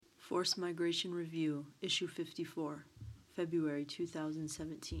Forced Migration Review, Issue 54, February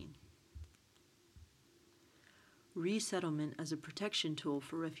 2017. Resettlement as a Protection Tool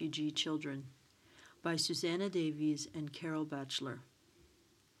for Refugee Children, by Susanna Davies and Carol Batchelor.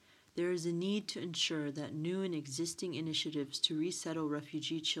 There is a need to ensure that new and existing initiatives to resettle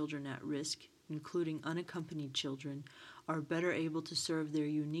refugee children at risk, including unaccompanied children, are better able to serve their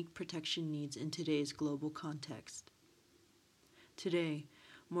unique protection needs in today's global context. Today,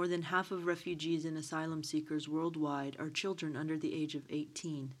 more than half of refugees and asylum seekers worldwide are children under the age of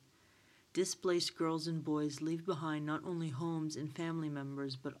 18. Displaced girls and boys leave behind not only homes and family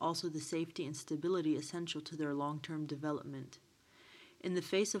members, but also the safety and stability essential to their long-term development. In the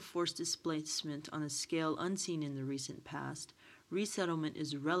face of forced displacement on a scale unseen in the recent past, resettlement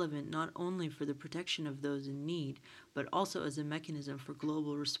is relevant not only for the protection of those in need, but also as a mechanism for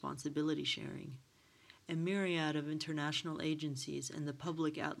global responsibility sharing. A myriad of international agencies and the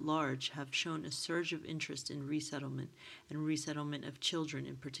public at large have shown a surge of interest in resettlement, and resettlement of children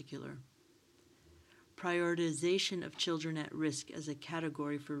in particular. Prioritization of children at risk as a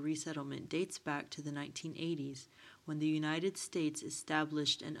category for resettlement dates back to the 1980s, when the United States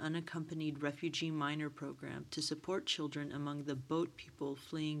established an unaccompanied refugee minor program to support children among the boat people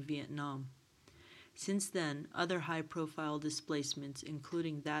fleeing Vietnam. Since then, other high-profile displacements,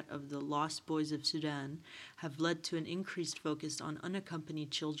 including that of the Lost Boys of Sudan, have led to an increased focus on unaccompanied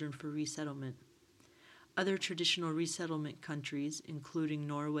children for resettlement. Other traditional resettlement countries, including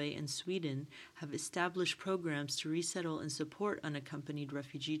Norway and Sweden, have established programs to resettle and support unaccompanied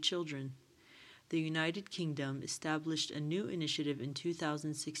refugee children. The United Kingdom established a new initiative in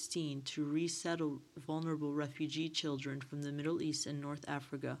 2016 to resettle vulnerable refugee children from the Middle East and North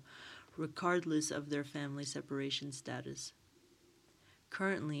Africa, regardless of their family separation status.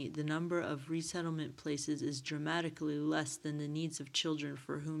 Currently, the number of resettlement places is dramatically less than the needs of children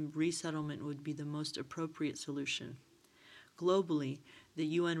for whom resettlement would be the most appropriate solution. Globally, the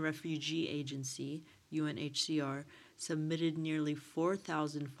UN Refugee Agency, UNHCR, submitted nearly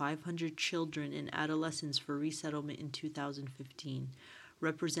 4,500 children and adolescents for resettlement in 2015,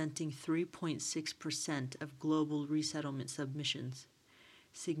 representing 3.6% of global resettlement submissions.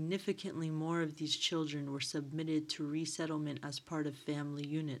 Significantly more of these children were submitted to resettlement as part of family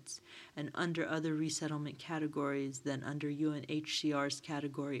units and under other resettlement categories than under UNHCR's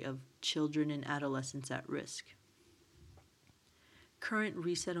category of children and adolescents at risk. Current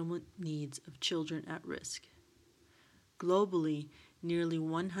resettlement needs of children at risk. Globally, nearly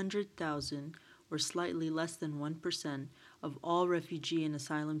 100,000, or slightly less than 1%, of all refugee and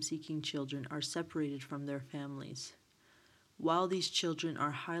asylum-seeking children are separated from their families. While these children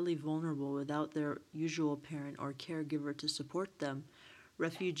are highly vulnerable without their usual parent or caregiver to support them,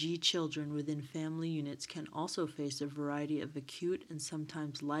 refugee children within family units can also face a variety of acute and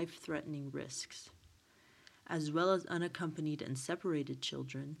sometimes life-threatening risks. As well as unaccompanied and separated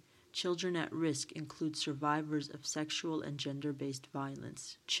children, children at risk include survivors of sexual and gender-based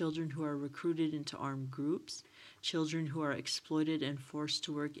violence, children who are recruited into armed groups, children who are exploited and forced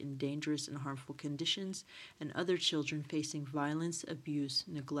to work in dangerous and harmful conditions, and other children facing violence, abuse,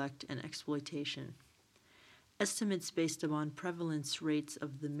 neglect, and exploitation. Estimates based upon prevalence rates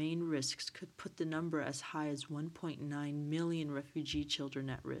of the main risks could put the number as high as 1.9 million refugee children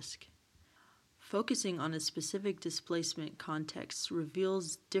at risk. Focusing on a specific displacement context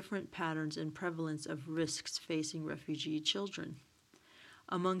reveals different patterns and prevalence of risks facing refugee children.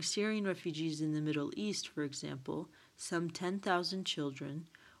 Among Syrian refugees in the Middle East, for example, some 10,000 children,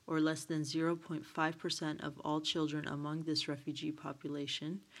 or less than 0.5% of all children among this refugee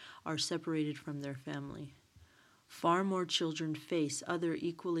population, are separated from their family. Far more children face other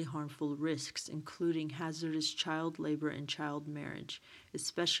equally harmful risks, including hazardous child labor and child marriage,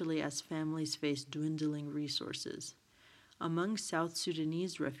 especially as families face dwindling resources. Among South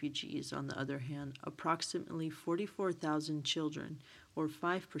Sudanese refugees, on the other hand, approximately 44,000 children, or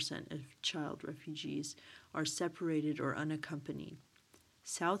 5% of child refugees, are separated or unaccompanied.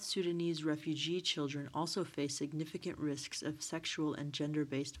 South Sudanese refugee children also face significant risks of sexual and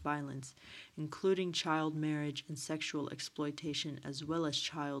gender-based violence, including child marriage and sexual exploitation, as well as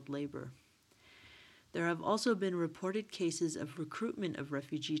child labor. There have also been reported cases of recruitment of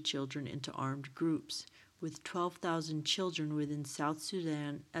refugee children into armed groups, with 12,000 children within South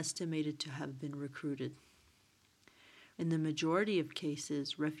Sudan estimated to have been recruited. In the majority of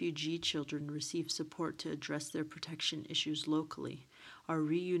cases, refugee children receive support to address their protection issues locally, are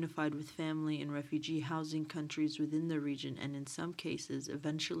reunified with family in refugee housing countries within the region, and in some cases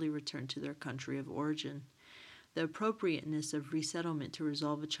eventually return to their country of origin. The appropriateness of resettlement to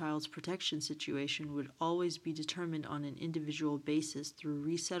resolve a child's protection situation would always be determined on an individual basis through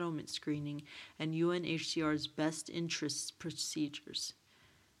resettlement screening and UNHCR's best interests procedures.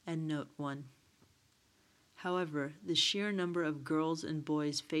 And Note 1. However, the sheer number of girls and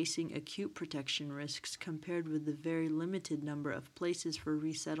boys facing acute protection risks compared with the very limited number of places for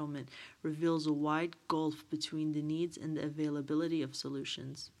resettlement reveals a wide gulf between the needs and the availability of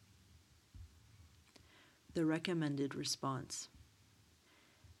solutions. The recommended response.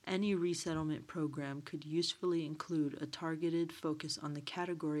 Any resettlement program could usefully include a targeted focus on the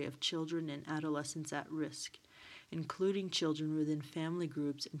category of children and adolescents at risk, including children within family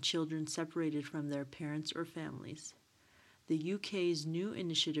groups and children separated from their parents or families. The UK's new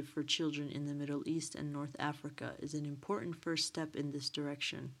initiative for children in the Middle East and North Africa is an important first step in this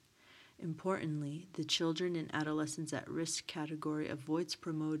direction. Importantly, the children and adolescents at risk category avoids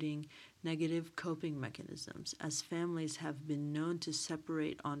promoting negative coping mechanisms, as families have been known to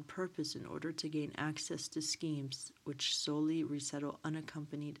separate on purpose in order to gain access to schemes which solely resettle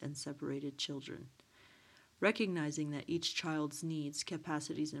unaccompanied and separated children. Recognizing that each child's needs,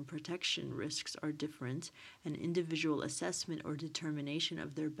 capacities, and protection risks are different, an individual assessment or determination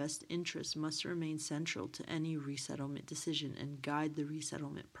of their best interests must remain central to any resettlement decision and guide the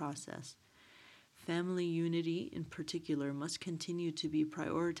resettlement process. Family unity, in particular, must continue to be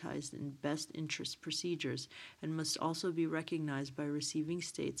prioritized in best interest procedures and must also be recognized by receiving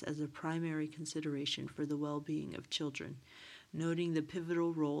states as a primary consideration for the well-being of children, noting the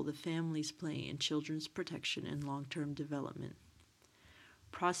pivotal role the families play in children's protection and long-term development.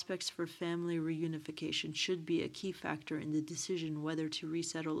 Prospects for family reunification should be a key factor in the decision whether to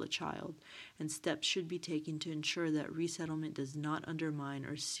resettle a child, and steps should be taken to ensure that resettlement does not undermine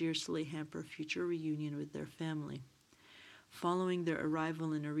or seriously hamper future reunion with their family. Following their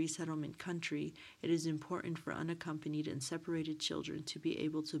arrival in a resettlement country, it is important for unaccompanied and separated children to be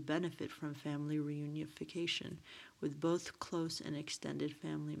able to benefit from family reunification with both close and extended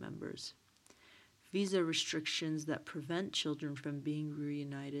family members. Visa restrictions that prevent children from being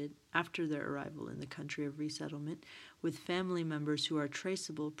reunited after their arrival in the country of resettlement with family members who are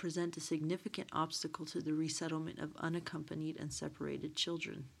traceable present a significant obstacle to the resettlement of unaccompanied and separated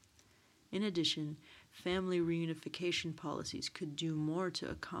children. In addition, family reunification policies could do more to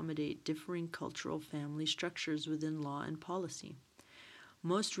accommodate differing cultural family structures within law and policy.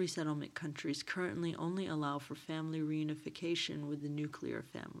 Most resettlement countries currently only allow for family reunification with the nuclear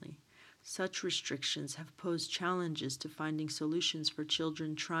family. Such restrictions have posed challenges to finding solutions for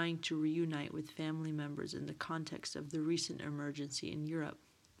children trying to reunite with family members in the context of the recent emergency in Europe.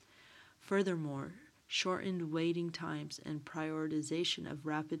 Furthermore, shortened waiting times and prioritization of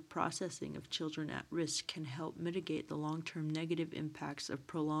rapid processing of children at risk can help mitigate the long-term negative impacts of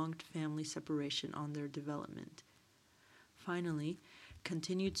prolonged family separation on their development. Finally,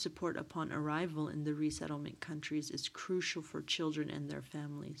 continued support upon arrival in the resettlement countries is crucial for children and their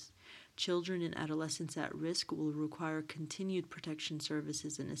families. Children and adolescents at risk will require continued protection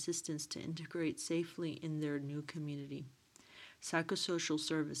services and assistance to integrate safely in their new community. Psychosocial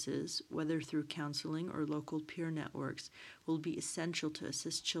services, whether through counseling or local peer networks, will be essential to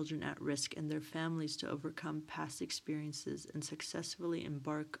assist children at risk and their families to overcome past experiences and successfully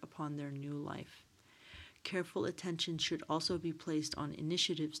embark upon their new life. Careful attention should also be placed on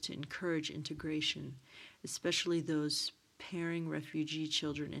initiatives to encourage integration, especially those pairing refugee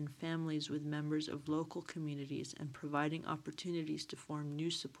children and families with members of local communities and providing opportunities to form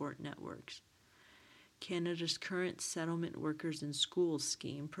new support networks. Canada's current Settlement Workers in Schools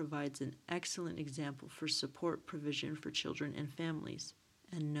scheme provides an excellent example for support provision for children and families.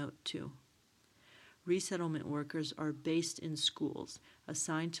 And Note 2. Resettlement workers are based in schools,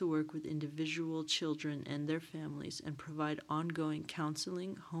 assigned to work with individual children and their families, and provide ongoing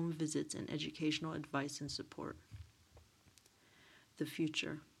counseling, home visits, and educational advice and support. The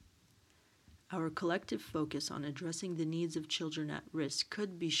future. Our collective focus on addressing the needs of children at risk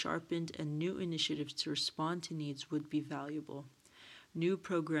could be sharpened, and new initiatives to respond to needs would be valuable. New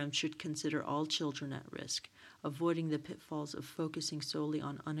programs should consider all children at risk, avoiding the pitfalls of focusing solely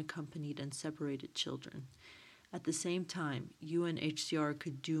on unaccompanied and separated children. At the same time, UNHCR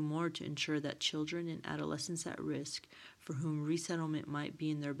could do more to ensure that children and adolescents at risk, for whom resettlement might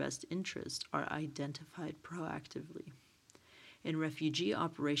be in their best interest, are identified proactively. In refugee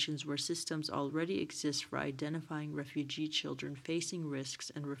operations where systems already exist for identifying refugee children facing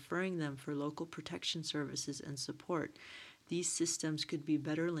risks and referring them for local protection services and support, these systems could be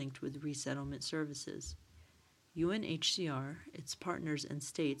better linked with resettlement services. UNHCR, its partners, and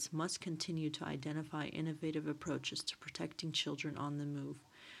states must continue to identify innovative approaches to protecting children on the move,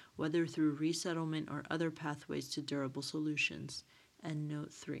 whether through resettlement or other pathways to durable solutions.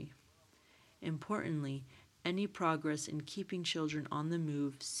 Endnote 3. Importantly, any progress in keeping children on the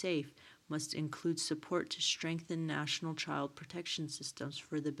move safe must include support to strengthen national child protection systems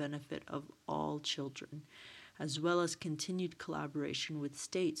for the benefit of all children, as well as continued collaboration with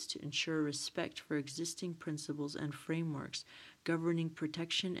states to ensure respect for existing principles and frameworks governing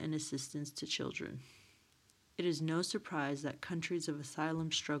protection and assistance to children. It is no surprise that countries of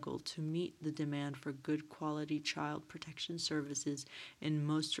asylum struggle to meet the demand for good quality child protection services in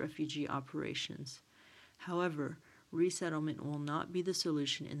most refugee operations. However, resettlement will not be the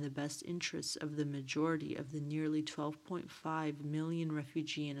solution in the best interests of the majority of the nearly 12.5 million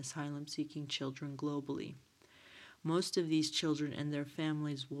refugee and asylum-seeking children globally. Most of these children and their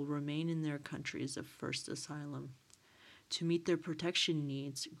families will remain in their countries of first asylum. To meet their protection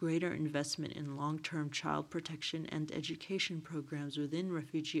needs, greater investment in long-term child protection and education programs within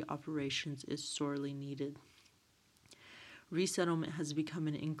refugee operations is sorely needed. Resettlement has become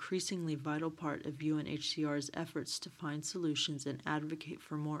an increasingly vital part of UNHCR's efforts to find solutions and advocate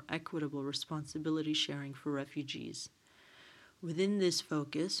for more equitable responsibility sharing for refugees. Within this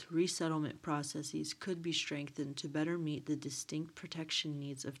focus, resettlement processes could be strengthened to better meet the distinct protection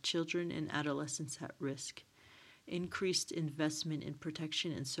needs of children and adolescents at risk. Increased investment in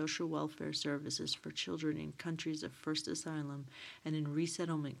protection and social welfare services for children in countries of first asylum and in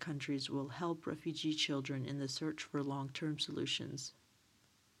resettlement countries will help refugee children in the search for long-term solutions.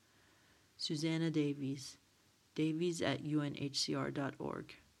 Susanna Davies,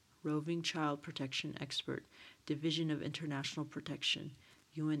 davies@unhcr.org, Roving Child Protection Expert, Division of International Protection,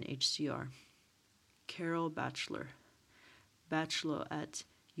 UNHCR. Carol Batchelor,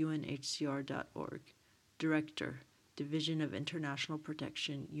 bachelor@unhcr.org, Director, Division of International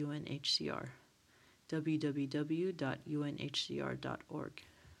Protection, UNHCR, www.unhcr.org.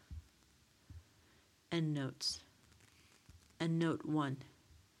 Endnotes. Endnote 1,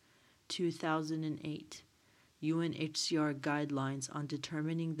 2008, UNHCR Guidelines on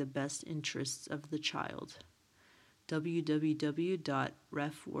Determining the Best Interests of the Child,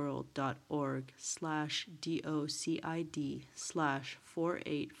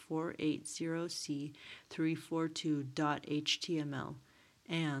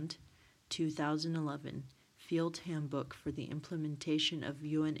 and 2011 Field Handbook for the Implementation of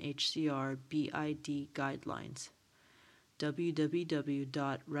UNHCR BID Guidelines,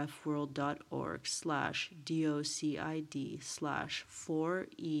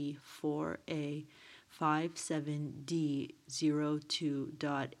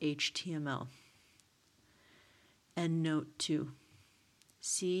 Endnote 2.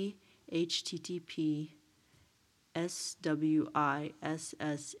 See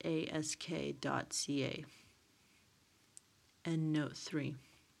http://swissask.ca. Endnote 3.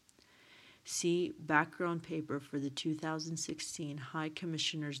 See background paper for the 2016 High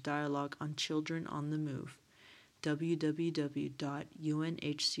Commissioner's Dialogue on Children on the Move,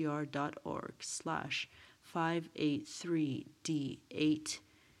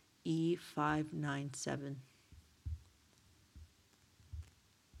 www.unhcr.org/583D8E597.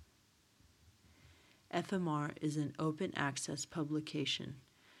 FMR is an open access publication.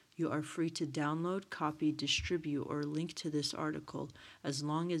 You are free to download, copy, distribute, or link to this article as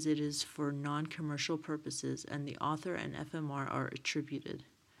long as it is for non-commercial purposes and the author and FMR are attributed.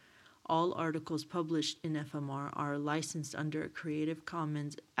 All articles published in FMR are licensed under a Creative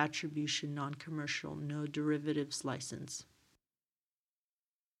Commons Attribution Non-Commercial No Derivatives license.